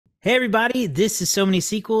Hey everybody, this is So Many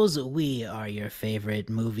Sequels. We are your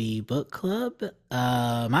favorite movie book club.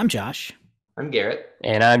 I'm Josh. I'm Garrett.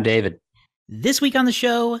 And I'm David. This week on the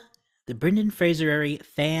show, the Brendan Fraser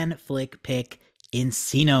fan flick pick,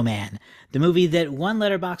 Encino Man, the movie that one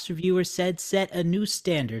Letterboxd reviewer said set a new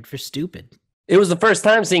standard for stupid. It was the first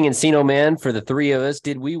time seeing Encino Man for the three of us.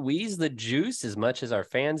 Did we wheeze the juice as much as our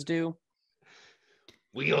fans do?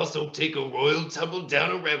 We also take a royal tumble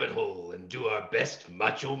down a rabbit hole and do our best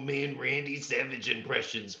Macho Man Randy Savage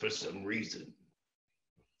impressions for some reason.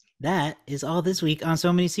 That is all this week on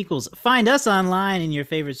So Many Sequels. Find us online in your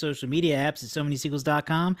favorite social media apps at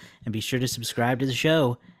SoManySequels.com and be sure to subscribe to the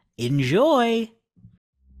show. Enjoy!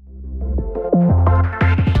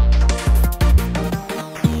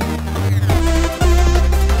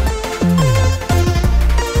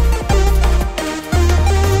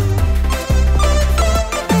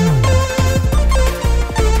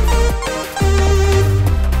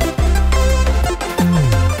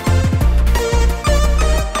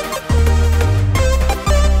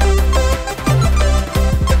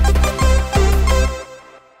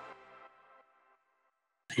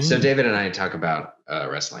 So David and I talk about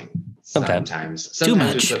wrestling sometimes. Too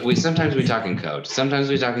much. Sometimes we talk in code. Sometimes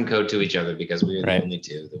we talk in code to each other because we are the only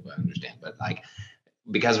two that we understand. But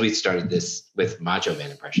because we started this with Macho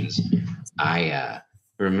Man impressions, I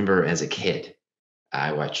remember as a kid,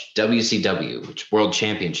 I watched WCW, which World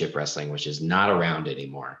Championship Wrestling, which is not around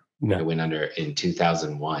anymore. No. It went under in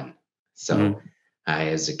 2001. So I,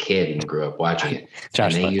 as a kid, grew up watching it.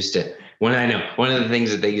 Josh, and they used to. One of the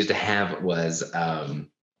things that they used to have was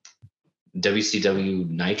WCW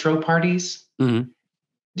Nitro parties. Mm-hmm.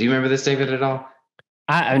 Do you remember this, David, at all?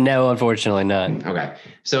 No, unfortunately not. Okay.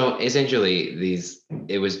 So essentially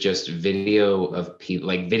it was just video of people,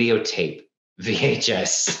 like videotape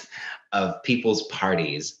VHS of people's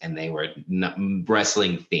parties, and they were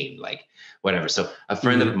wrestling themed, like whatever. So a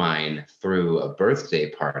friend of mine threw a birthday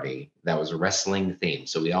party that was wrestling themed.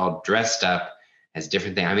 So we all dressed up as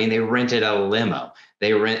different things. I mean, they rented a limo.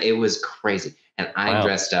 It was crazy. And I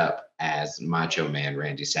dressed up as Macho Man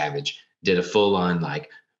Randy Savage, did a full-on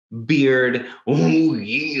beard. Oh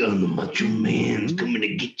yeah, the Macho Man's coming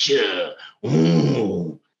to get you.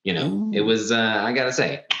 Oh, it was. I gotta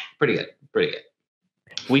say, pretty good.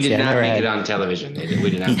 We did not make it on television. We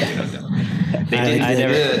did not make it on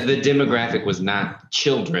television. The demographic was not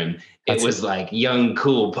children. It was like young,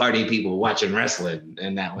 cool party people watching wrestling,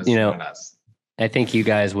 and that was us. I think you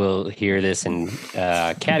guys will hear this and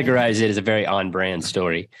categorize it as a very on-brand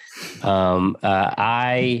story.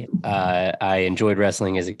 I enjoyed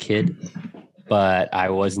wrestling as a kid, but I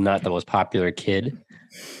was not the most popular kid.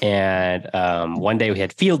 And one day we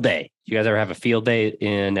had field day. You guys ever have a field day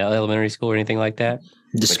in elementary school or anything like that?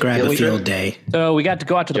 Describe a field day. So we got to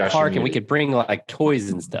go out to the park and we could bring toys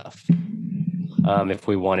and stuff if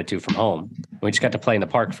we wanted to from home. We just got to play in the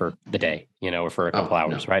park for the day, or for a couple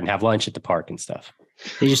hours, right? And have lunch at the park and stuff.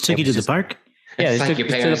 They just took you to the park? Yeah, it's they like took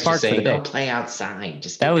your us to the park say, for the day. Go play outside.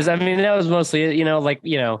 That was mostly it,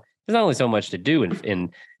 there's only so much to do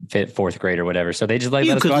in fourth grade or whatever. So they just let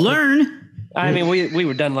us go out. Learn. I mean, we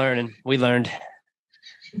were done learning. We learned.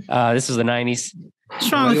 This was the 90s.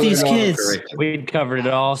 What's wrong with these kids? We'd covered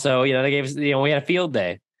it all. So, they gave us, we had a field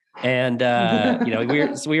day. And,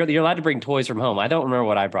 you're allowed to bring toys from home. I don't remember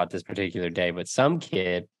what I brought this particular day, but some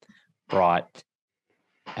kid brought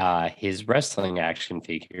his wrestling action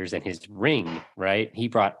figures and his ring, right? He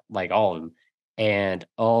brought all of them. And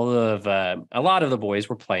a lot of the boys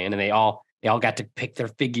were playing, and they all got to pick their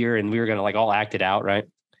figure, and we were going to all act it out, right?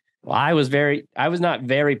 Well, I was not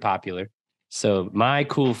very popular. So my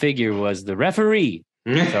cool figure was the referee.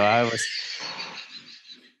 So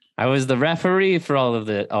I was the referee for all of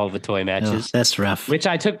the toy matches. Oh, that's rough. Which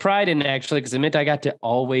I took pride in, actually, because it meant I got to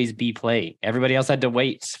always be playing. Everybody else had to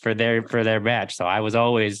wait for their match, so I was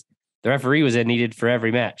always the referee was needed for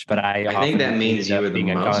every match. But I think that means you were the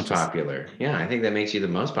most popular. Yeah, I think that makes you the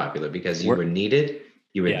most popular because you were needed,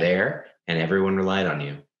 you were there, and everyone relied on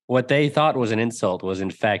you. What they thought was an insult was,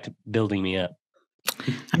 in fact, building me up.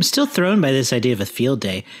 I'm still thrown by this idea of a field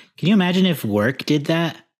day. Can you imagine if work did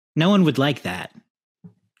that? No one would like that.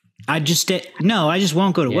 I just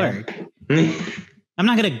won't go to work. I'm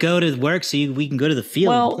not going to go to work so we can go to the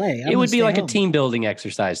field and play. It would be like a team building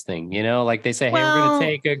exercise thing, Like they say, hey, we're going to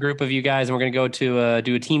take a group of you guys and we're going to go to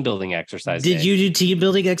do a team building exercise. Did you do team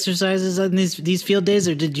building exercises on these field days,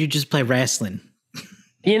 or did you just play wrestling?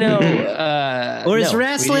 Or is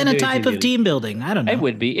wrestling a type of team building? I don't know. It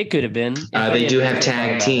would be. It could have been. They do have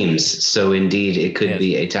tag teams, so indeed it could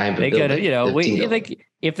be a type of. They could have,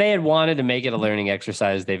 if they had wanted to make it a learning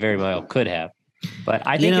exercise, they very well could have. But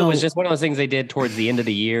I think it was just one of those things they did towards the end of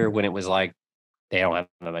the year when it was like they don't have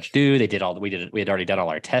much to do. They did all we had already done all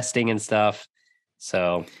our testing and stuff.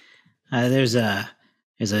 So there's a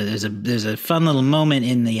fun little moment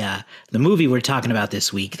in the movie we're talking about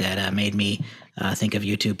this week that made me think of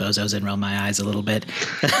you two bozos and roll my eyes a little bit.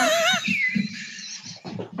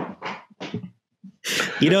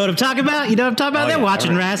 You know what I'm talking about? They're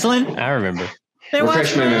watching wrestling. I remember.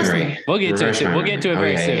 Refresh my memory. We'll get to it. We'll get to it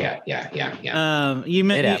very soon. Yeah.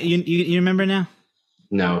 You remember now?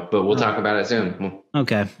 No, but we'll talk about it soon.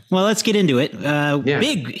 Okay. Well, let's get into it.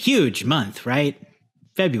 Big, huge month, right?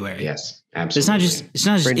 February. Yes, absolutely. It's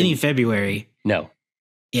not just any February. No.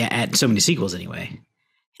 Yeah, at so many sequels anyway.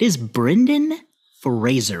 It is Brendan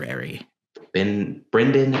Fraser-ary.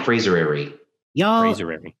 Brendan Fraser-ary. Y'all,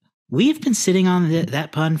 Fraser-ary. We've been sitting on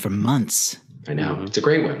that pun for months. I know. It's a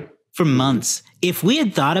great one. For months. If we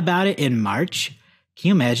had thought about it in March, can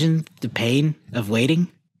you imagine the pain of waiting?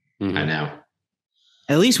 Mm-hmm. I know.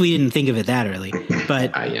 At least we didn't think of it that early.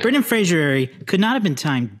 But Brendan Fraser-ary could not have been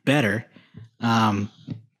timed better.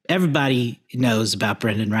 Everybody knows about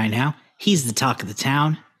Brendan right now. He's the talk of the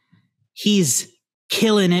town. He's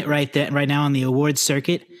killing it right now on the awards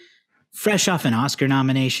circuit. Fresh off an Oscar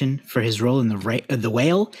nomination for his role in The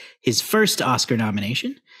Whale, his first Oscar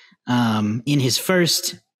nomination, in his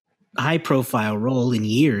first high-profile role in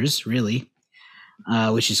years, really,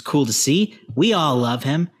 which is cool to see. We all love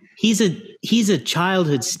him. He's a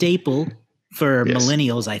childhood staple for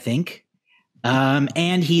millennials, I think,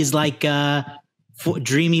 and he's like a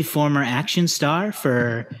dreamy former action star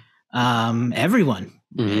for everyone,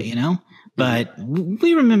 you know. But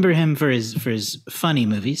we remember him for his funny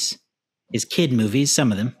movies. His kid movies, some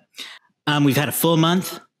of them. We've had a full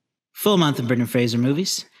month of Brendan Fraser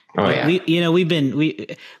movies. Oh yeah.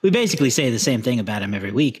 We basically say the same thing about him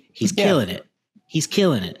every week. He's killing it. He's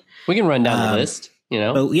killing it. We can run down the list, you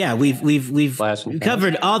know. But yeah, we've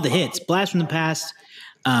covered all the hits. Blast from the Past,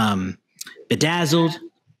 Bedazzled,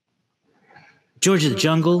 George of the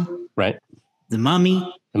Jungle, right? The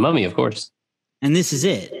Mummy. The Mummy, of course. And this is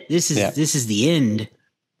it. This is the end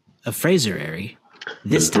of Fraser-ary.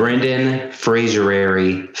 Brendan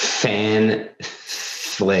Fraser-ary fan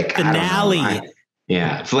flick finale.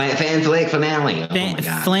 Fan flick finale.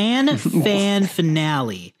 Fan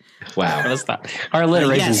finale. Wow. Our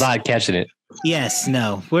alliteration's not catching it. Yes,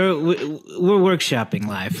 no. We're workshopping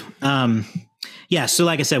live. So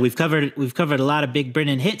like I said, we've covered a lot of big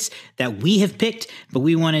Brendan hits that we have picked, but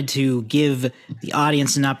we wanted to give the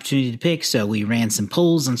audience an opportunity to pick. So we ran some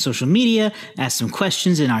polls on social media, asked some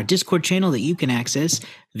questions in our Discord channel that you can access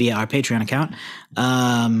via our Patreon account.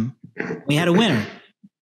 We had a winner.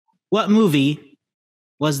 What movie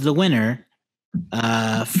was the winner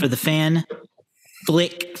for the fan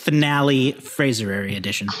flick finale Fraser-ary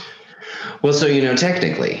edition? Well, so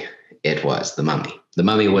technically it was The Mummy. The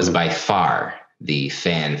Mummy was by far the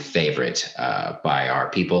fan favorite by our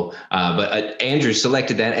people. But Andrew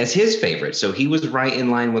selected that as his favorite. So he was right in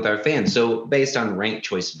line with our fans. So based on ranked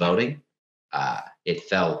choice voting, it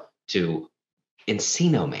fell to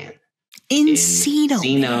Encino Man.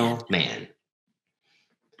 Encino Man.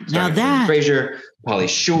 Now that Fraser, Pauly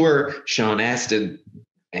Shore, Sean Astin,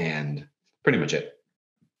 and pretty much it.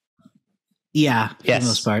 Yeah, for the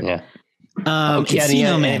most part. Yeah.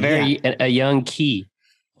 Encino Man. A young Key.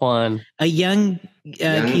 Juan. A young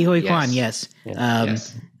Ke Huy Quan, yes.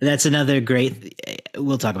 Yes. That's another great.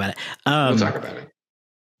 We'll talk about it. We'll talk about it.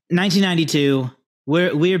 1992.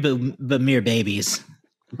 We're but mere babies,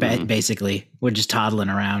 basically. We're just toddling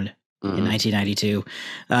around in 1992.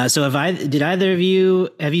 So did either of you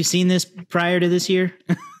have you seen this prior to this year?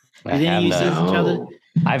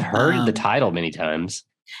 I've heard the title many times.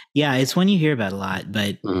 Yeah, it's one you hear about a lot,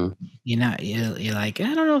 but you're like,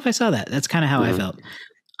 I don't know if I saw that. That's kind of how I felt.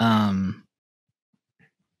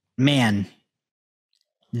 Man,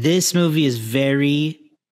 this movie is very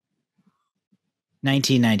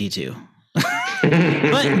 1992.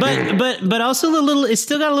 but also it's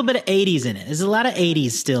still got a little bit of 80s in it. There's a lot of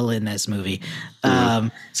 80s still in this movie.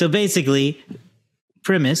 So basically,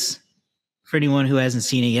 premise for anyone who hasn't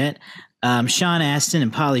seen it yet, Sean Astin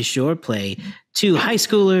and Pauly Shore play two high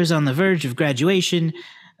schoolers on the verge of graduation.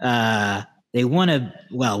 One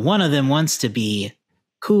of them wants to be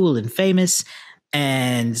cool and famous,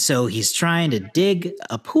 and so he's trying to dig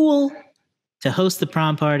a pool to host the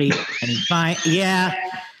prom party, and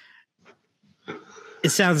it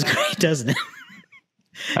sounds great, doesn't it?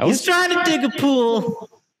 He's trying to dig a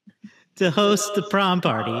pool to host the prom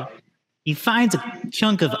party. He finds a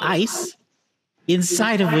chunk of ice,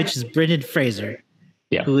 inside of which is Brendan Fraser,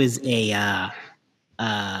 who is a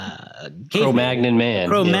Cro-Magnon man.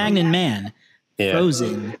 Cro-Magnon man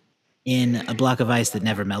frozen in a block of ice that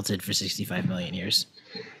never melted for 65 million years,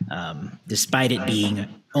 despite it being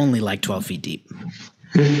only like 12 feet deep.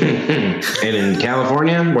 And in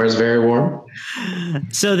California, where it's very warm.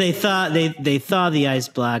 So they thought they thaw the ice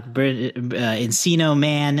block. Encino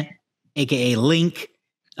Man, aka Link,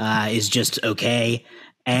 is just okay,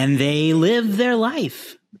 and they live their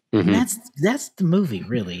life. Mm-hmm. That's the movie,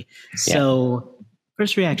 really. So,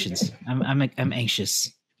 first reactions. I'm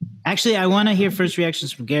anxious. Actually, I want to hear first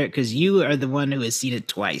reactions from Garrett because you are the one who has seen it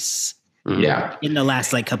twice. Yeah, in the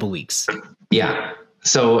last couple weeks. Yeah.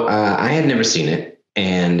 So I had never seen it,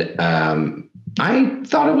 and I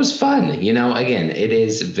thought it was fun. Again, it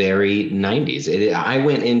is very 90s. I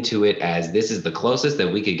went into it as this is the closest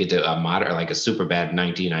that we could get to a modern, like a super bad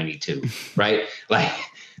 1992, right?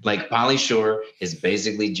 Like Pauly Shore is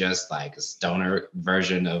basically just like a stoner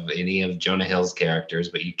version of any of Jonah Hill's characters,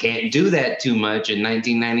 but you can't do that too much in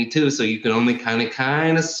 1992, so you can only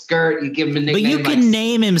kind of skirt. You give him a nickname, but you can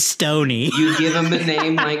name him Stony. You give him a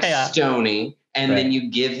name like Stony, and then you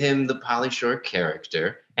give him the Pauly Shore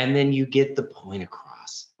character, and then you get the point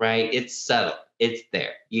across, right? It's subtle. It's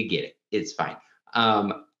there. You get it. It's fine.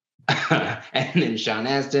 And then Sean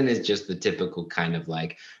Astin is just the typical kind of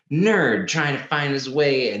like nerd trying to find his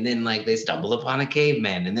way, and then like they stumble upon a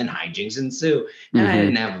caveman, and then hijinks ensue. And I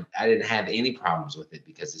didn't have any problems with it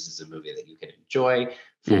because this is a movie that you can enjoy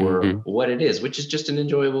for what it is, which is just an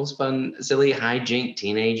enjoyable, fun, silly hijink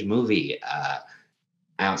teenage movie.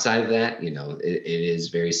 Outside of that, it is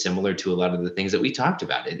very similar to a lot of the things that we talked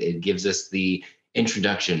about. It gives us the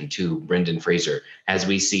introduction to Brendan Fraser as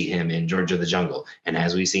we see him in George of the Jungle, and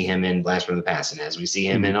as we see him in Blast from the Past, and as we see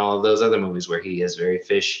him in all of those other movies where he is very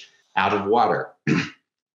fish out of water.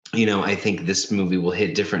 I think this movie will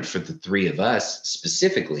hit different for the three of us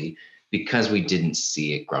specifically because we didn't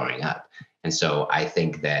see it growing up. And so I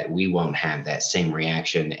think that we won't have that same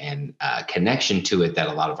reaction and connection to it that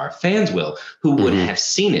a lot of our fans will, who would have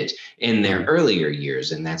seen it in their earlier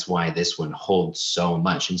years. And that's why this one holds so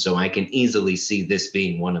much. And so I can easily see this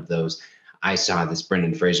being one of those. I saw this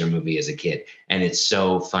Brendan Fraser movie as a kid, and it's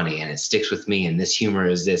so funny, and it sticks with me. And this humor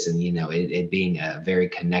is this, and it being a very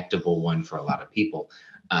connectable one for a lot of people.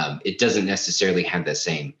 It doesn't necessarily have the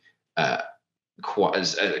same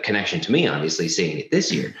connection to me, obviously, seeing it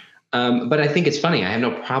this year. But I think it's funny. I have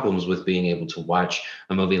no problems with being able to watch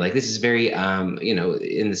a movie like this. Is very,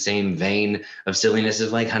 in the same vein of silliness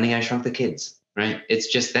of like Honey, I Shrunk the Kids, right? It's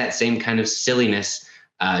just that same kind of silliness,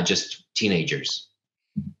 just teenagers.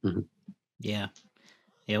 Yeah.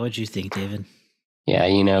 What'd you think, David?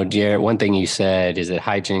 Yeah, Jared, one thing you said is that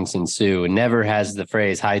hijinks ensue. Never has the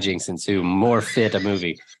phrase hijinks ensue more fit a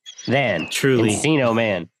movie than truly Encino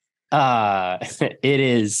Man. It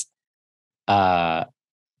is. The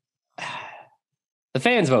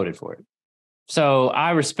fans voted for it. So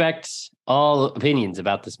I respect all opinions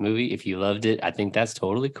about this movie. If you loved it, I think that's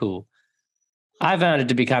totally cool. I found it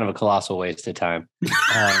to be kind of a colossal waste of time.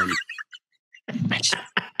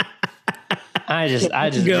 I just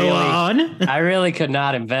Go really, on. I really could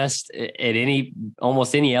not invest in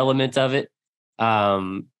almost any element of it.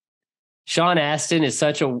 Sean Astin is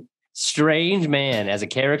such a strange man as a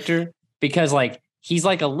character because he's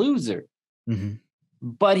like a loser,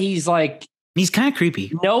 but he's kind of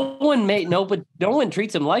creepy. No one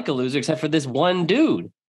treats him like a loser except for this one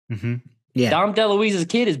dude. Yeah. Dom DeLuise's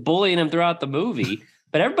kid is bullying him throughout the movie,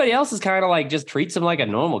 but everybody else is kind of just treats him like a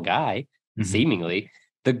normal guy, seemingly.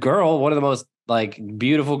 The girl, one of the most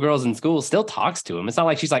beautiful girls in school, still talks to him. It's not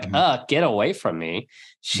like she's get away from me.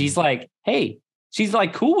 She's hey, she's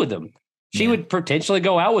cool with him. She would potentially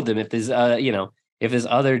go out with him if this, if this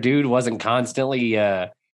other dude wasn't constantly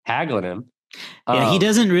haggling him. Yeah, he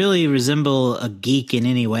doesn't really resemble a geek in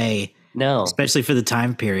any way. No, especially for the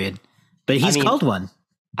time period. But he's called one.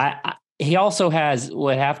 He also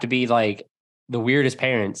would have to be the weirdest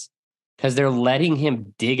parents because they're letting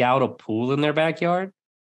him dig out a pool in their backyard.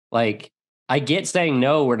 I get saying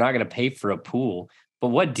no, we're not going to pay for a pool, but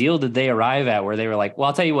what deal did they arrive at where they were like, well,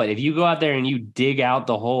 I'll tell you what, if you go out there and you dig out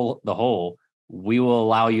the hole, we will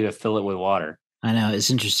allow you to fill it with water. I know, it's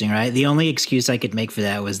interesting, right? The only excuse I could make for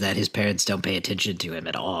that was that his parents don't pay attention to him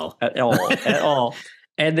at all. At all.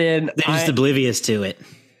 And then they're just oblivious to it.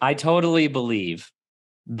 I totally believe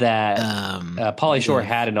that Pauly Shore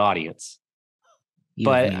had an audience. You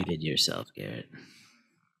muted yourself, Garrett.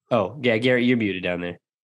 Oh, yeah, Garrett, you're muted down there.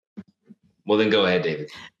 Well, then go ahead, David.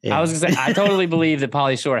 Yeah. I was going to say, I totally believe that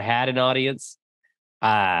Pauly Shore had an audience.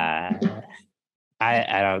 I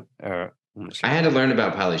don't... I had to learn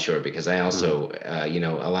about Pauly Shore because I also, a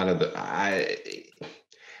lot of I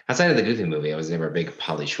outside of the Goofy movie, I was never a big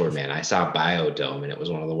Pauly Shore man. I saw Biodome, and it was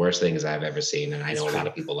one of the worst things I've ever seen. And I know a lot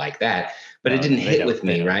of people like that, but it didn't hit with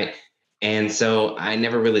me, right? And so I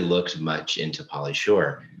never really looked much into Pauly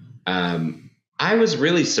Shore. I was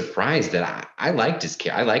really surprised that I liked his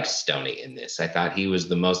character. I liked Stoney in this. I thought he was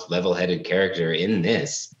the most level-headed character in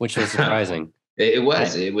this, which was surprising. It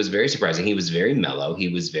was very surprising. He was very mellow. He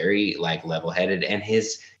was very like level-headed, and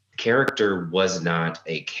his character was not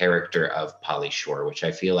a character of Pauly Shore, which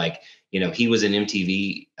I feel like, he was an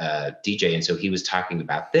MTV DJ, and so he was talking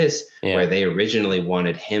about this, where they originally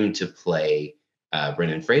wanted him to play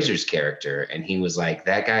Brendan Fraser's character, and he was like,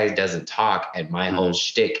 that guy doesn't talk, and my whole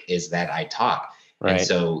shtick is that I talk. Right. And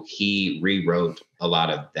so he rewrote a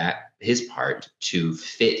lot of his part to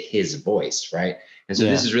fit his voice, right? And so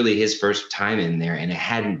this is really his first time in there, and it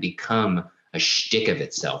hadn't become a shtick of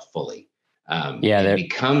itself fully. It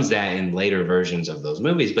becomes that in later versions of those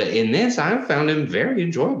movies, but in this, I found him very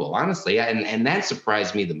enjoyable, honestly, and that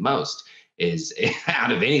surprised me the most. Is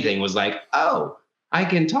out of anything was like, oh, I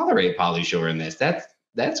can tolerate Pauly Shore in this.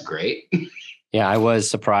 That's great. Yeah, I was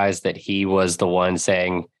surprised that he was the one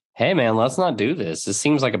saying, hey man, let's not do this. This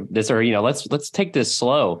seems like let's take this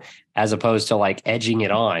slow, as opposed to like edging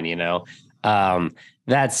it on,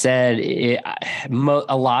 That said,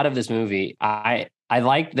 a lot of this movie, I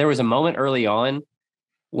liked. There was a moment early on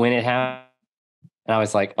when it happened, and I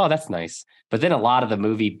was like, oh, that's nice. But then a lot of the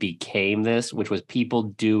movie became this, which was people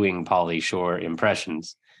doing Pauly Shore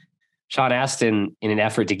impressions. Sean Astin, in an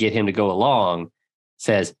effort to get him to go along,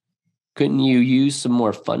 says, couldn't you use some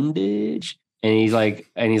more fundage? And he's like,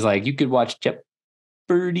 you could watch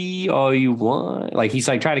Jeopardy all you want. Like, he's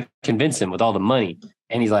like trying to convince him with all the money.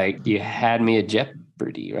 And he's like, you had me at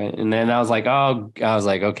Jeopardy, right? And then I was like,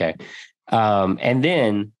 okay. And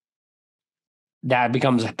then that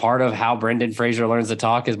becomes part of how Brendan Fraser learns to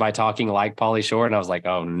talk, is by talking like Pauly Shore. And I was like,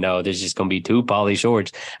 oh no, there's just going to be two Pauly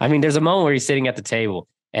Shores. I mean, there's a moment where he's sitting at the table,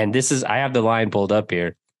 and I have the line pulled up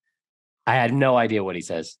here. I had no idea what he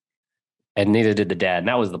says, and neither did the dad. And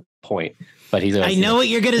that was the point. But he's like, I know what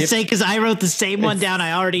you're going to say, because I wrote the same one down.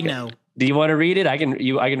 I already know. Do you want to read it? I can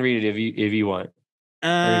read it if you want.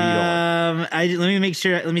 Let me make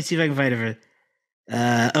sure. Let me see if I can find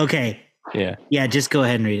it. Okay. Yeah. Just go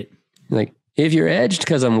ahead and read it. Like, if you're edged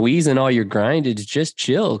because I'm wheezing all your grindage, just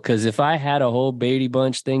chill. Because if I had a whole Brady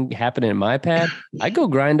Bunch thing happening in my pad, I'd go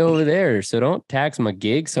grind over there. So don't tax my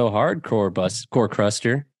gig so hardcore, core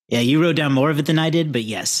cruster. Yeah, you wrote down more of it than I did, but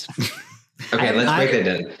yes. Okay, let's break that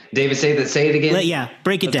down. David, say it again.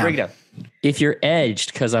 Break it down. If you're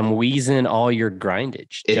edged because I'm wheezing all your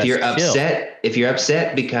grindage. If you're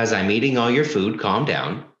upset because I'm eating all your food, calm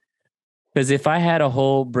down. Because if I had a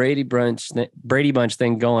whole Brady Bunch thing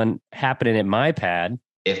happening at my pad.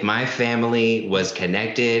 If my family was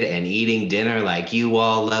connected and eating dinner like you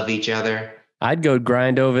all love each other, I'd go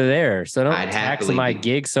grind over there. So don't tax my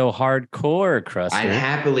gig so hardcore, Cruster. I'd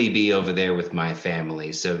happily be over there with my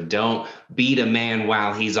family. So don't beat a man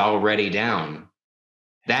while he's already down.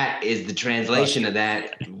 That is the translation of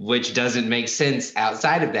that, which doesn't make sense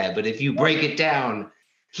outside of that. But if you break it down,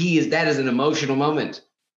 that is an emotional moment.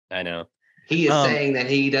 I know. He is saying that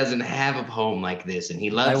he doesn't have a home like this, and he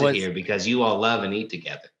loves it here because you all love and eat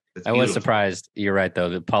together. I was surprised. You're right, though,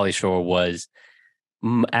 that Pauly Shore was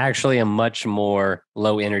actually a much more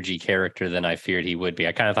low energy character than I feared he would be.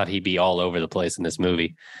 I kind of thought he'd be all over the place in this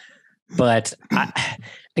movie. But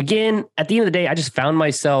again, at the end of the day, I just found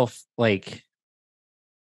myself like,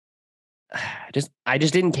 I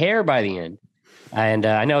just didn't care by the end. And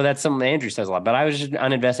I know that's something Andrew says a lot, but I was just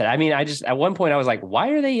uninvested. I mean, at one point I was like, why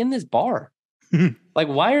are they in this bar? Like,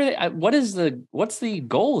 why are they, what's the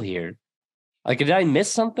goal here? Like, did I miss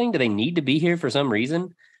something? Do they need to be here for some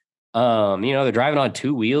reason? They're driving on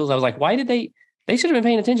two wheels. I was like, why did they should have been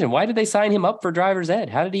paying attention. Why did they sign him up for driver's ed?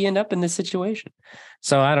 How did he end up in this situation?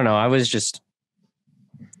 So I don't know. I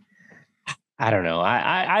don't know.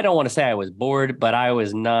 I don't want to say I was bored, but I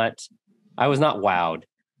was not wowed.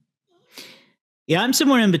 Yeah, I'm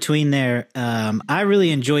somewhere in between there. I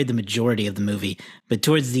really enjoyed the majority of the movie, but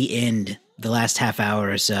towards the end, the last half hour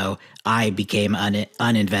or so, I became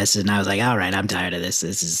uninvested, and I was like, "All right, I'm tired of this.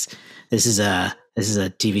 This is a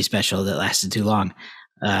TV special that lasted too long."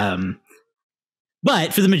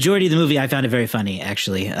 But for the majority of the movie, I found it very funny,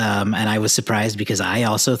 actually, and I was surprised because I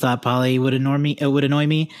also thought Pauly would annoy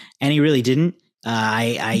me, and he really didn't.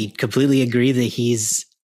 I completely agree that he's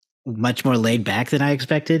much more laid back than I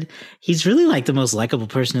expected. He's really like the most likable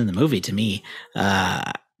person in the movie to me.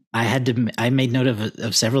 I made note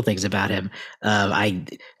of several things about him.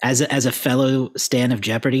 As a fellow stan of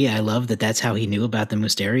Jeopardy, I love that that's how he knew about the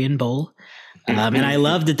Mousterian Bowl. And I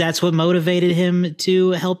love that that's what motivated him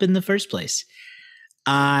to help in the first place.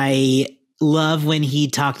 I love when he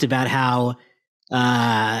talked about how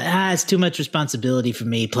it's too much responsibility for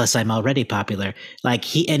me. Plus, I'm already popular. Like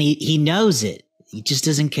he knows it. He just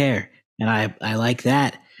doesn't care, and I like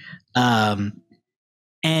that.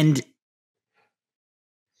 And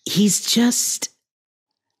he's just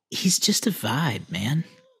a vibe, man.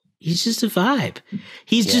 He's just a vibe.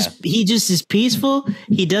 He just is peaceful.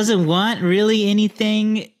 He doesn't want really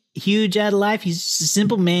anything huge out of life. He's just a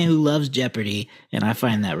simple man who loves Jeopardy, and I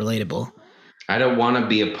find that relatable. I don't want to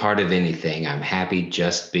be a part of anything. I'm happy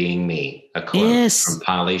just being me. A quote from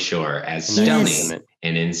Pauly Shore as Stoney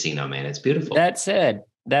in Encino, man. It's beautiful. That said,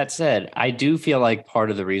 I do feel like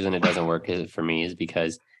part of the reason it doesn't work for me is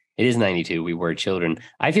because it is 92. We were children.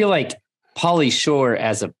 I feel like Pauly Shore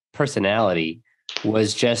as a personality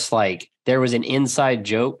was just like, there was an inside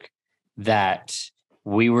joke that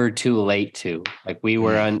we were too late to. Like we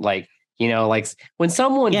were like when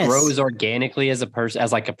someone grows organically as a person,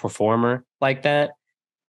 as like a performer like that,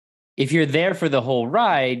 if you're there for the whole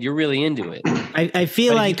ride, you're really into it. I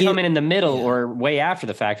feel like you come in the middle or way after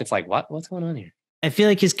the fact, it's like, what's going on here? I feel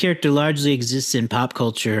like his character largely exists in pop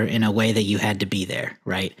culture in a way that you had to be there,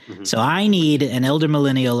 right? Mm-hmm. So I need an elder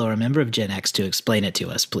millennial or a member of Gen X to explain it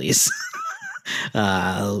to us, please.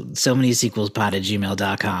 So many sequels pod at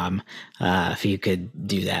gmail.com. If you could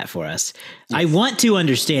do that for us. Yes. I want to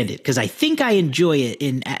understand it because I think I enjoy it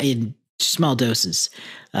in small doses,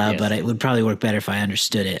 but it would probably work better if I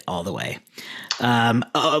understood it all the way.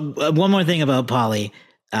 One more thing about Pauly.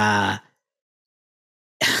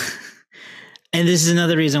 And this is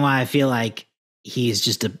another reason why I feel like he's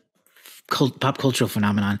just a pop cultural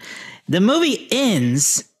phenomenon. The movie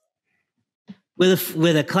ends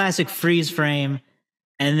with a classic freeze frame,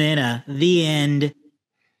 and then the end,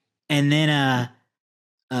 and then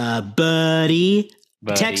a buddy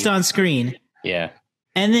text on screen. Yeah.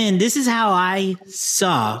 And then this is how I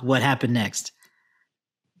saw what happened next.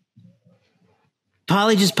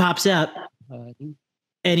 Pauly just pops up,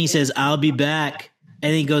 and he says, "I'll be back."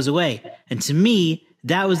 And then he goes away. And to me,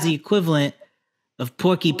 that was the equivalent of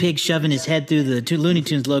Porky Pig shoving his head through the Looney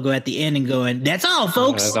Tunes logo at the end and going, "That's all,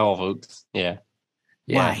 folks." That's all, folks. Yeah.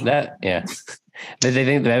 Why? They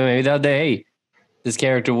think that maybe hey, this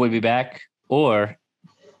character will be back, or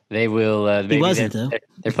they will. He wasn't, though.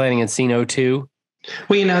 They're planning Encino 2.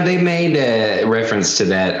 Well, they made a reference to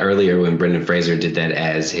that earlier when Brendan Fraser did that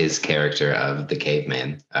as his character of the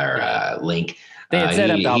caveman or Link. They had set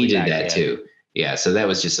up he did that too. Yeah, so that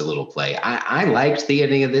was just a little play. I liked the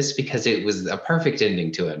ending of this because it was a perfect ending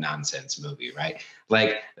to a nonsense movie, right?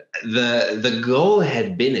 Like the goal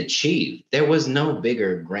had been achieved. There was no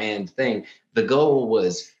bigger grand thing. The goal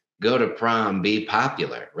was go to prom, be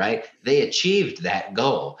popular, right? They achieved that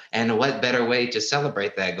goal. And what better way to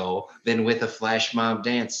celebrate that goal than with a flash mob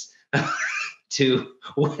dance to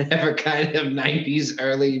whatever kind of 90s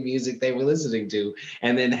early music they were listening to,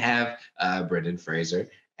 and then have Brendan Fraser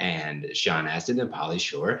and Sean Astin and Pauly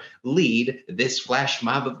Shore lead this flash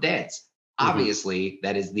mob of dance. Obviously,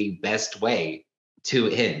 that is the best way to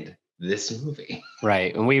end this movie.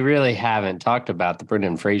 Right. And we really haven't talked about the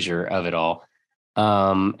Brendan Fraser of it all.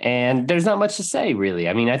 And there's not much to say, really.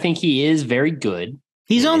 I mean, I think he is very good.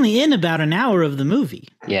 He's only in about an hour of the movie.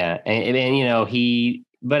 Yeah. And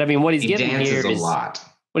but I mean, what he's given here is a lot.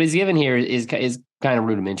 What he's given here is kind of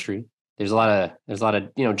rudimentary. There's a lot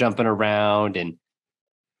of, jumping around and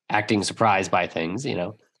acting surprised by things,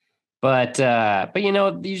 but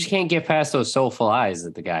you just can't get past those soulful eyes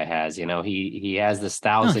that the guy has. He has this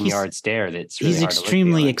 1,000-yard stare that's really he's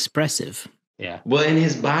extremely expressive. Yeah. Well, in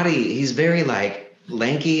his body, he's very like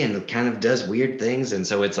lanky and kind of does weird things, and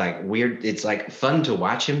so it's like weird. It's like fun to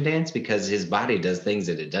watch him dance because his body does things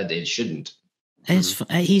that it shouldn't.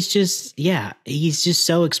 He's just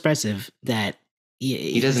so expressive that.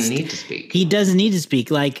 He doesn't need to speak. He doesn't need to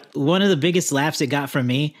speak. Like, one of the biggest laughs it got from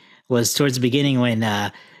me was towards the beginning when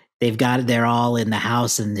they're all in the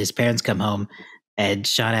house and his parents come home and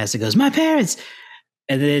Sean Astin goes, "My parents."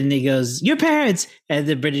 And then he goes, "Your parents." And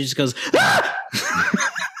then Brittany just goes, "Ah!"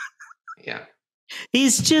 Yeah.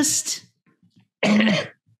 He's just.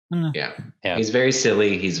 Yeah. He's very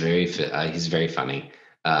silly. He's very funny.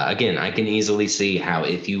 Again, I can easily see how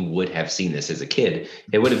if you would have seen this as a kid,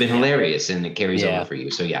 it would have been hilarious and it carries over for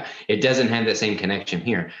you. So yeah, it doesn't have that same connection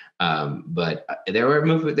here. But there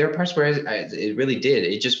were parts where it really did.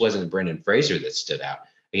 It just wasn't Brendan Fraser that stood out.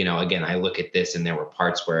 again, I look at this and there were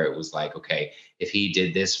parts where it was like, okay, if he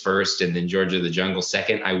did this first and then George of the Jungle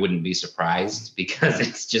second, I wouldn't be surprised, because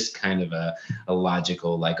it's just kind of a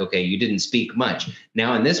logical, like, okay, you didn't speak much.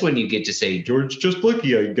 Now in this one, you get to say George just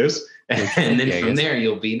lucky, I guess. And then from there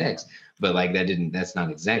you'll be next. But like that's not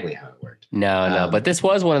exactly how it worked. No. But this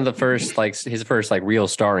was one of the first, like his first like real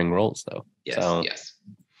starring roles though. Yes. So Yes.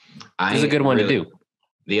 It was a good one to do.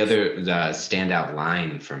 The other standout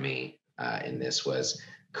line for me in this was,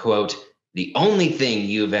 quote, "The only thing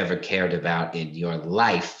you've ever cared about in your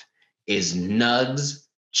life is nugs,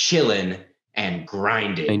 chillin', and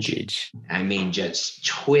grindage." I mean, just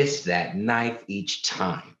twist that knife each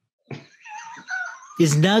time.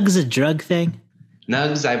 Is nugs a drug thing?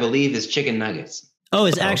 Nugs, I believe, is chicken nuggets. Oh,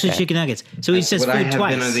 it's actually chicken nuggets. So he says food twice. What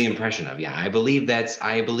I have been under the impression of. Yeah, I believe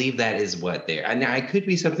that is what they're. And I could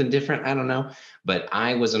be something different. I don't know, but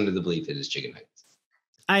I was under the belief it is chicken nuggets.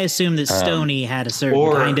 I assume that Stoney had a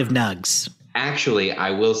certain kind of nugs. Actually,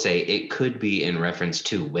 I will say it could be in reference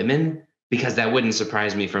to women, because that wouldn't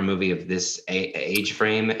surprise me for a movie of this age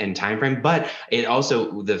frame and time frame. But it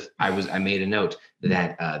also I made a note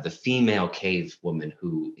that the female cave woman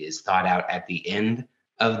who is thought out at the end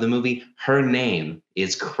of the movie, her name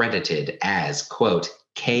is credited as, quote,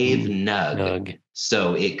 cave nug.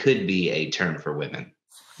 So it could be a term for women.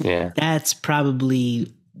 Yeah. That's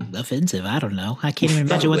probably offensive. I don't know. I can't even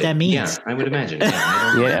imagine what that means. Yeah, I would imagine.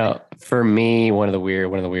 Yeah, for me, one of the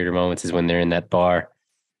weirder moments is when they're in that bar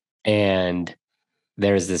and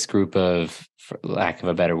there's this group of, for lack of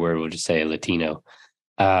a better word, we'll just say Latino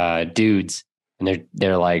dudes, and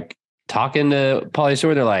they're like talking to Pauly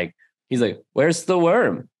Shore. They're like, he's like, "Where's the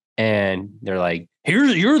worm?" And they're like,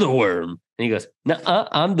 "You're the worm." And he goes, "Nuh-uh,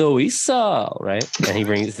 I'm the weasel," right? And he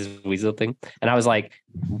brings his weasel thing. And I was like,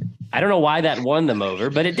 I don't know why that won them over,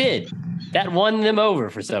 but it did. That won them over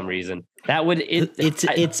for some reason.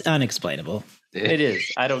 It's unexplainable. It is.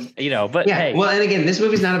 I don't, but yeah. Hey. Well, and again, this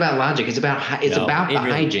movie's not about logic. It's about the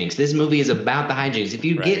hijinks. This movie is about the hijinks. If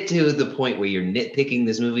you get to the point where you're nitpicking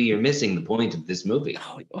this movie, you're missing the point of this movie.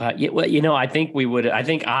 I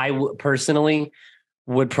think I personally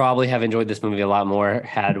would probably have enjoyed this movie a lot more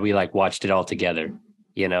had we like watched it all together.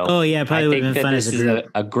 Oh yeah, probably would have been fun as a group. This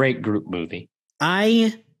is a great group movie.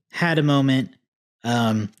 I had a moment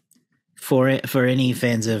for any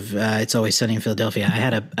fans of It's Always Sunny in Philadelphia. I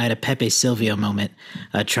had a Pepe Silvio moment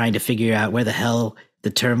trying to figure out where the hell the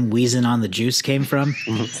term "wheezing on the juice" came from.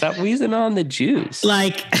 Stop wheezing on the juice.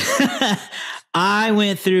 Like, I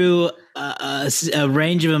went through a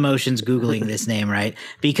range of emotions Googling this name, right?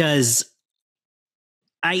 Because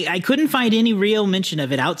I couldn't find any real mention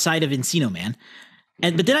of it outside of Encino Man.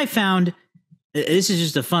 But then I found, this is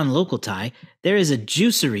just a fun local tie, there is a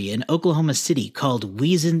juicery in Oklahoma City called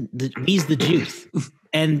Wheeze the Juice.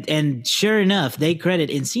 And sure enough, they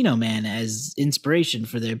credit Encino Man as inspiration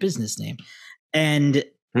for their business name. And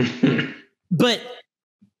but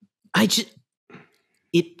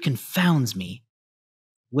it confounds me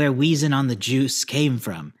where wheezing on the juice came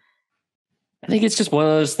from. I think it's just one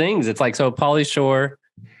of those things. It's like, so Pauly Shore,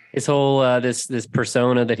 his whole this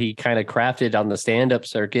persona that he kind of crafted on the stand-up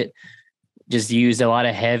circuit, just used a lot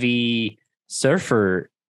of heavy surfer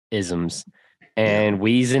isms, and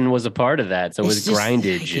wheezing was a part of that. So it was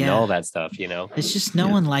grindage and all that stuff, It's just no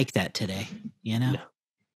one like that today, No.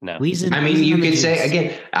 Wheezing, I mean, you could say,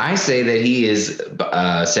 again, I say that he is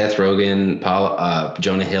Seth Rogen,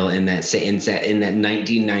 Jonah Hill in that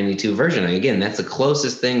 1992 version. Again, that's the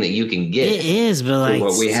closest thing that you can get. It is, but like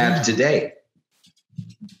what we have today.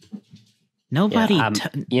 Nobody,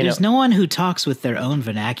 there's no one who talks with their own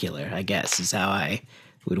vernacular, I guess, is how I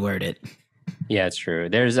would word it. Yeah, it's true.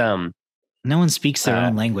 There's no one speaks their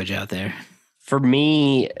own language out there. For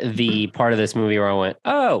me, the part of this movie where I went,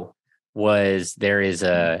 oh, was there's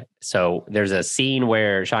a scene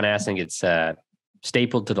where Sean Astin gets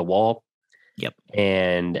stapled to the wall. Yep.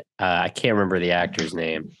 And I can't remember the actor's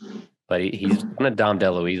name, but he's one of Dom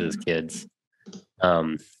DeLuise's kids.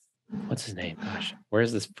 What's his name? Gosh,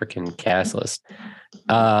 where's this freaking cast list?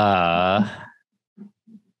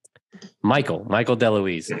 Michael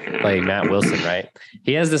DeLuise playing Matt Wilson, right?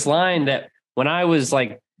 He has this line that when I was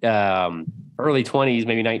like early 20s,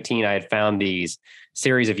 maybe 19, I had found these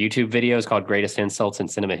series of YouTube videos called Greatest Insults in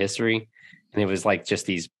Cinema History. And it was like just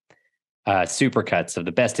these supercuts of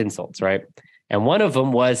the best insults, right? And one of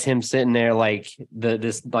them was him sitting there like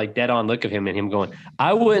this like dead on look of him and him going,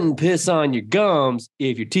 "I wouldn't piss on your gums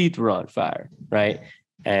if your teeth were on fire," right?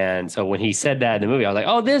 And so when he said that in the movie, I was like,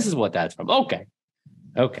 "Oh, this is what that's from." Okay.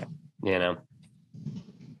 So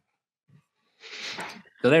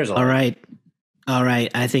there's all right.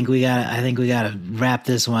 I think we got to wrap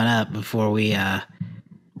this one up before we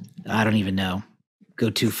I don't even know. Go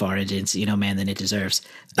too far into Encino Man than it deserves.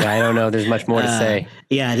 Yeah, I don't know. There's much more to say.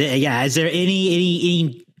 Yeah. Is there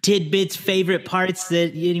any tidbits, favorite parts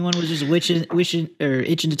that anyone was just wishing or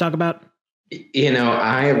itching to talk about?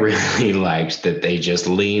 I really liked that they just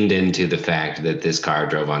leaned into the fact that this car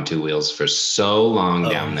drove on two wheels for so long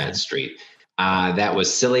down that street. That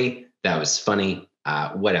was silly. That was funny.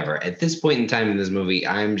 Whatever. At this point in time in this movie,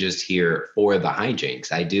 I'm just here for the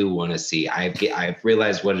hijinks. I do want to see. I've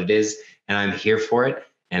realized what it is, and I'm here for it.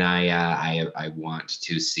 And I want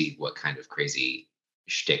to see what kind of crazy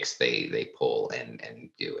shticks they pull and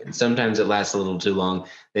do. And sometimes it lasts a little too long.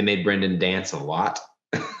 They made Brendan dance a lot.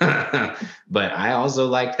 But I also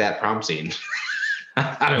liked that prom scene.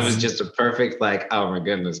 I thought it was just a perfect, like, oh my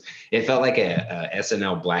goodness. It felt like a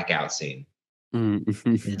SNL blackout scene.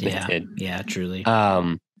 Yeah, truly.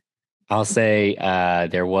 I'll say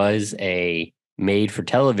there was a made for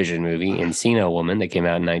television movie, Encino Woman, that came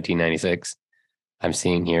out in 1996. I'm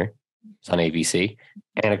seeing here. It's on ABC.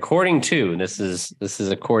 And according to this is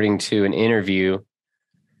according to an interview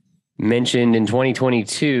mentioned in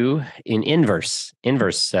 2022 in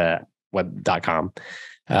inverse.com.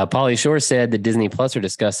 Pauly Shore said that Disney Plus are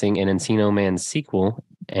discussing an Encino Man sequel,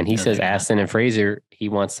 and he says Aston and Fraser,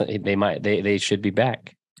 they should be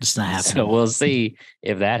back. It's not happening. So we'll see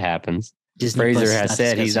if that happens. Disney Fraser Plus has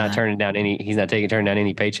said he's not turning turning down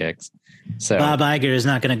any paychecks. So Bob Iger is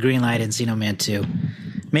not going to greenlight Encino Man 2.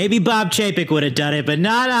 Maybe Bob Chapek would have done it, but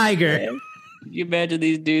not Iger. Can you imagine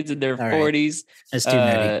these dudes in their 40s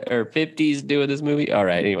or 50s doing this movie? All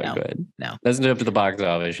right. Anyway, go ahead. No. Let's go up to the box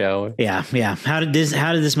office, shall we? Yeah. How did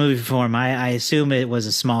this movie perform? I assume it was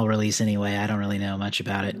a small release anyway. I don't really know much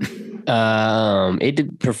about it. It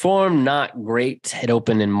did perform not great. It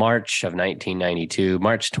opened in March of 1992,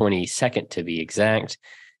 March 22nd to be exact.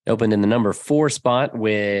 It opened in the number 4 spot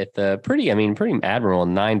with a pretty admirable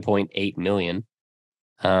 9.8 million.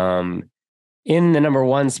 In the number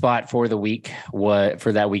 1 spot for the week,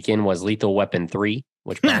 for that weekend was Lethal Weapon 3,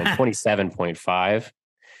 which brought in 27.5.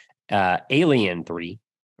 Alien 3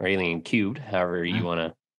 or Alien Cubed, however you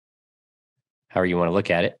want to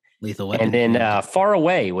look at it. Lethal Weapon. And then Far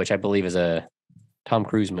Away, which I believe is a Tom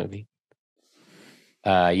Cruise movie.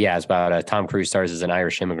 It's about Tom Cruise stars as an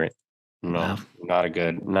Irish immigrant. No, not a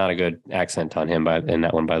good accent on him in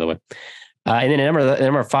that one, by the way. And then the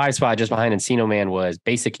number 5 spot just behind Encino Man was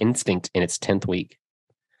Basic Instinct in its 10th week.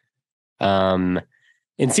 Encino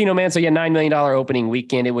Man, so $9 million opening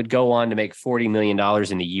weekend. It would go on to make $40 million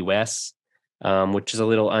in the U.S., which is a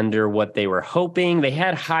little under what they were hoping. They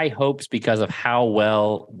had high hopes because of how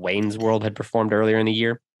well Wayne's World had performed earlier in the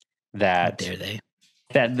year. That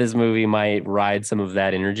this movie might ride some of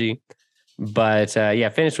that energy. But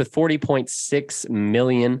finished with 40.6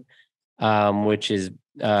 million, which is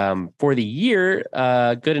for the year,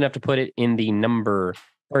 good enough to put it in the number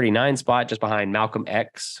 39 spot, just behind Malcolm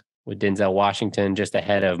X with Denzel Washington, just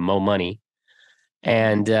ahead of Mo Money.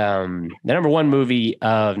 And the number 1 movie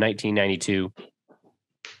of 1992.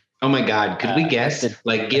 Oh my God! Could we guess?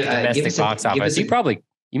 Give us box office.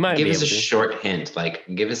 You might give us a short hint. Like,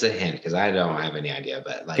 give us a hint because I don't have any idea.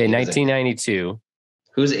 But like, 1992.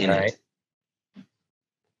 Who's in it?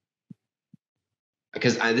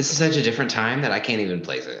 Because this is such a different time that I can't even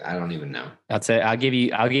place it. I don't even know. I'll give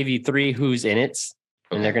you 3 who's in it,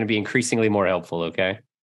 and they're going to be increasingly more helpful. Okay.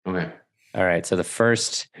 Okay. All right. So the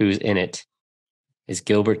first who's in it is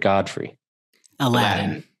Gilbert Godfrey.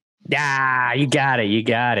 Aladdin. Yeah, you got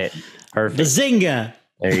it. Perfect. Bazinga.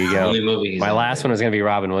 There you go. My last one was going to be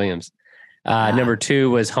Robin Williams. Number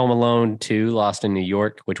 2 was Home Alone 2, Lost in New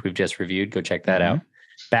York, which we've just reviewed. Go check that out.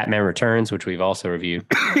 Batman Returns, which we've also reviewed.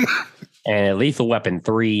 And Lethal Weapon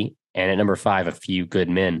 3, and at number 5, A Few Good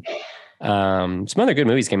Men. Some other good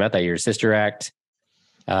movies came out that year. Sister Act,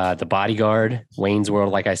 The Bodyguard, Wayne's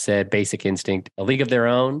World, like I said, Basic Instinct, A League of Their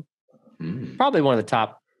Own. Probably one of the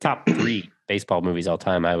top 3 baseball movies all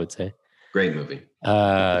time, I would say. Great movie.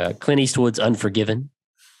 Clint Eastwood's Unforgiven.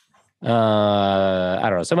 I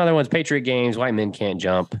don't know. Some other ones, Patriot Games, White Men Can't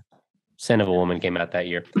Jump, Scent of a Woman came out that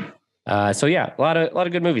year. A lot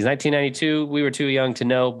of good movies. 1992, we were too young to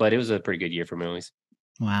know, but it was a pretty good year for movies.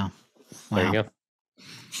 Wow. There you go.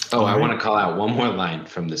 Oh, I want to call out one more line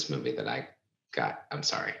from this movie that I got. I'm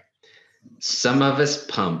sorry. Some of us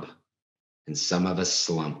pump and some of us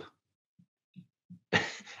slump.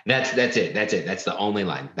 That's it. That's the only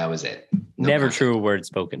line. That was it. No Never context. true word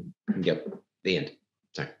spoken. Yep. The end.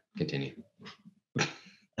 Sorry. Continue.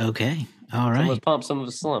 Okay. All right. Some of us pump, some of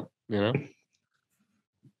us slump, you know?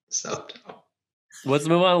 So Let's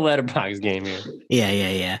move on to Letterboxd game here.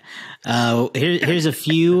 Yeah. Here's a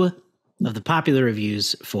few of the popular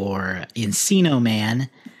reviews for Encino Man.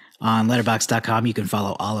 on letterboxd.com. You can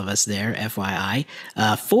follow all of us there, FYI.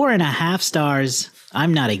 4.5 stars.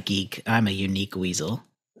 I'm not a geek. I'm a unique weasel.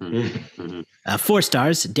 4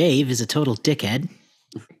 stars. Dave is a total dickhead.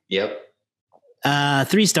 Yep.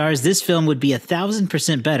 3 stars. This film would be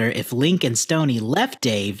 1,000% better if Link and Stoney left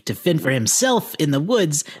Dave to fend for himself in the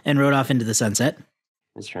woods and rode off into the sunset.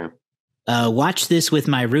 That's true. Watch this with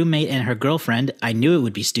my roommate and her girlfriend. I knew it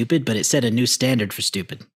would be stupid, but it set a new standard for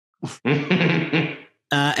stupid.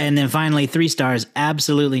 And then finally, 3 stars.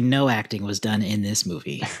 Absolutely no acting was done in this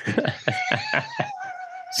movie.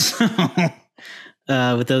 So,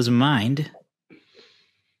 with those in mind,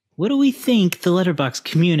 what do we think the Letterboxd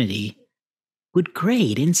community would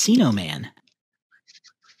grade Encino Man?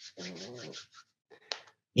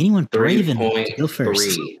 Anyone brave enough to go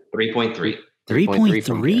first? 3.3.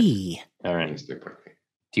 3.3. All right.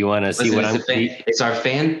 Do you want to see what I'm? It's our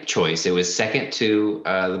fan choice. It was second to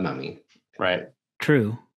The Mummy. Right.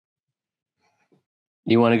 True.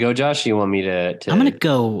 You want to go, Josh? Or you want me to? I'm gonna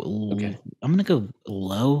go. Okay. I'm gonna go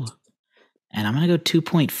low, and I'm gonna go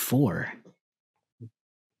 2.4.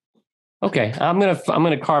 Okay, I'm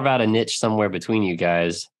gonna carve out a niche somewhere between you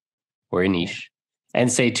guys, or a niche,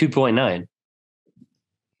 and say 2.9.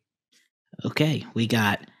 Okay, we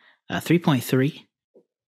got 3.3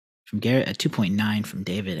 from Garrett, a 2.9 from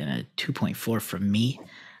David, and a 2.4 from me.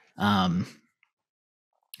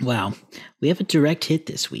 Wow, we have a direct hit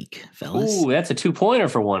this week, fellas. Ooh, that's a 2-pointer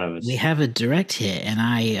for one of us. We have a direct hit, and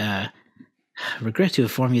I regret to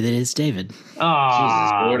inform you that it's David. Oh,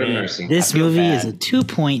 Jesus, Lord of mercy. This movie is a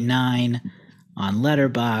 2.9 on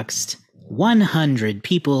Letterboxd. 100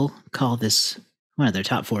 people call this one of their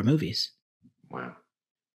top 4 movies. Wow.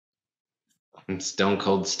 I'm stone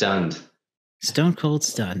cold stunned. Stone cold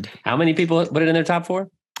stunned. How many people put it in their top 4?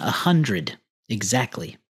 100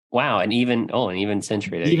 exactly. Wow, an even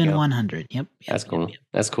century. There Even you go. 100. Yep. That's cool.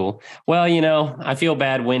 That's cool. Well, I feel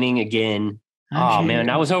bad winning again. Man,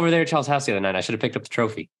 I was over there at Charles' house the other night. I should have picked up the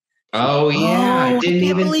trophy. Oh yeah, I didn't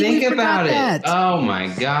even think about that. it. Oh my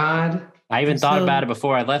God. I even thought about it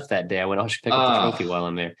before I left that day. I went, I should pick up the trophy while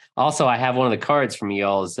I'm there. Also, I have one of the cards from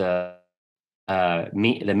y'all's the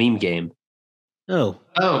meme game. Oh.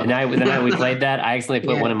 The night we played that, I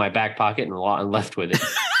accidentally put one in my back pocket and left with it.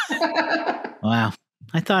 Wow.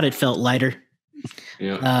 I thought it felt lighter.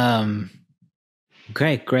 Yeah.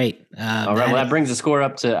 Great. All right. Well, that brings the score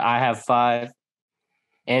up to I have 5.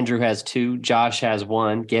 Andrew has 2. Josh has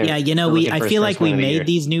 1. Garrett, I feel like we made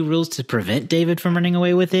these new rules to prevent David from running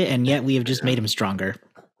away with it, and yet we have just made him stronger.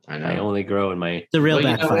 I know. I only grow in my. The real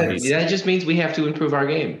backfire. That just means we have to improve our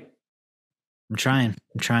game. I'm trying.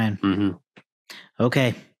 Mm-hmm.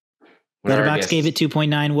 Okay. Letterboxd gave it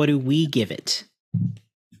 2.9. What do we give it?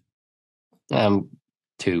 2.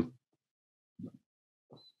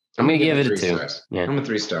 I'm gonna give it a 2. Stars. Yeah. I'm a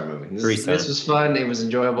 3-star movie. 3 stars. This was fun. It was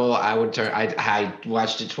enjoyable. I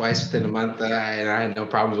watched it twice within a month, and I had no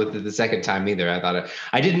problems with it the second time either.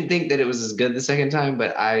 I didn't think that it was as good the second time,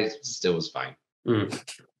 but I still was fine.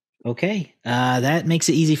 Okay. That makes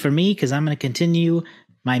it easy for me because I'm going to continue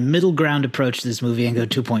my middle ground approach to this movie and go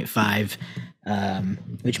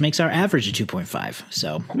 2.5, which makes our average a 2.5.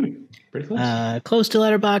 So pretty close. Close to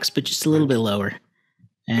Letterboxd, but just a little bit lower.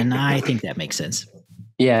 And I think that makes sense.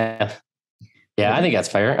 Yeah, I think that's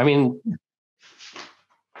fair. I mean,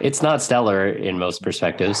 it's not stellar in most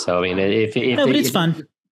perspectives. So I mean, but it's fun.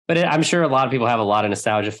 But I'm sure a lot of people have a lot of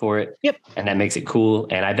nostalgia for it. Yep, and that makes it cool.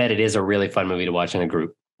 And I bet it is a really fun movie to watch in a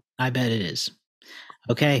group. I bet it is.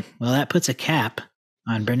 Okay, well that puts a cap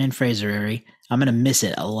on Brendan Fraser. I'm gonna miss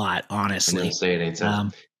it a lot, honestly. I'm say it ain't so.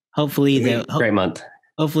 Hopefully, great month.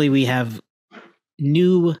 Hopefully, we have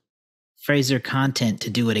new Fraser content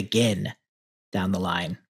to do it again down the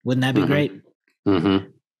line. Wouldn't that be great? Mm-hmm.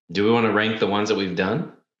 Do we want to rank the ones that we've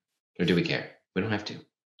done, or do we care? We don't have to.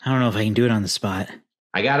 I don't know if I can do it on the spot.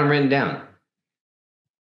 I got them written down.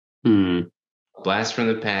 Hmm. Blast from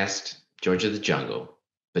the Past, George of the Jungle,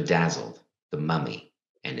 Bedazzled, The Mummy,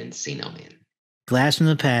 and Encino Man. Blast from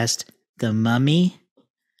the Past, The Mummy,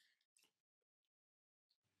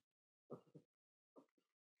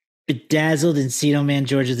 Bedazzled, Encino Man,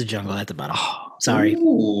 George of the Jungle at the bottom. Sorry.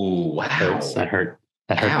 Ooh, wow. That hurt.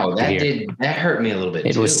 Wow, that hurt me a little bit.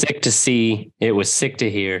 It was sick to see. It was sick to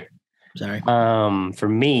hear. Sorry. For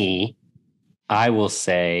me, I will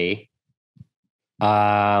say,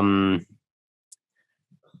 George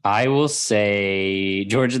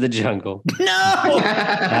of the Jungle. No.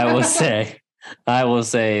 I will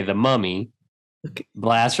say The Mummy,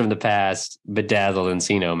 Blast from the Past, Bedazzled,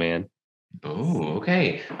 Encino Man. Oh,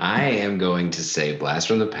 okay. I am going to say Blast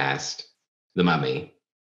from the Past, The Mummy,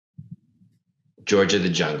 George of the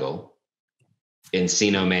Jungle,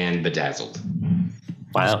 Encino Man, Bedazzled.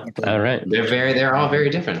 Wow. All right. They're all very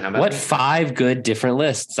different. How about What that? 5 good different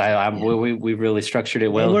lists? We really structured it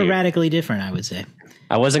well. We're here. radically different, I would say.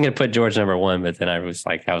 I wasn't going to put George number 1, but then I was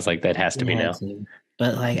like, that has to be now.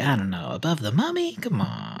 But like, I don't know, above the Mummy. Come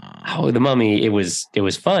on. Oh, the Mummy. It was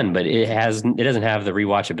fun, but it doesn't have the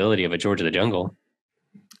rewatchability of a George of the Jungle.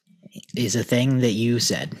 Is a thing that you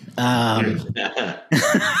said.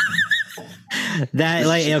 That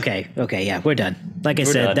like okay, yeah, we're done. Like I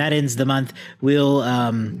said, that ends the month. We'll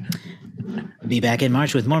be back in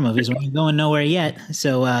March with more movies. We're not going nowhere yet,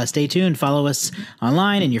 so stay tuned. Follow us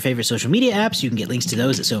online in your favorite social media apps. You can get links to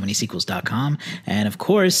those at somanysequels.com, and of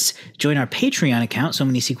course, join our Patreon account, So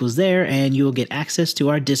Many Sequels there, and you will get access to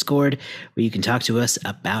our Discord where you can talk to us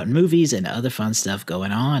about movies and other fun stuff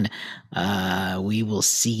going on. We will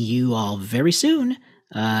see you all very soon.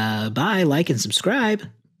 Bye, like, and subscribe.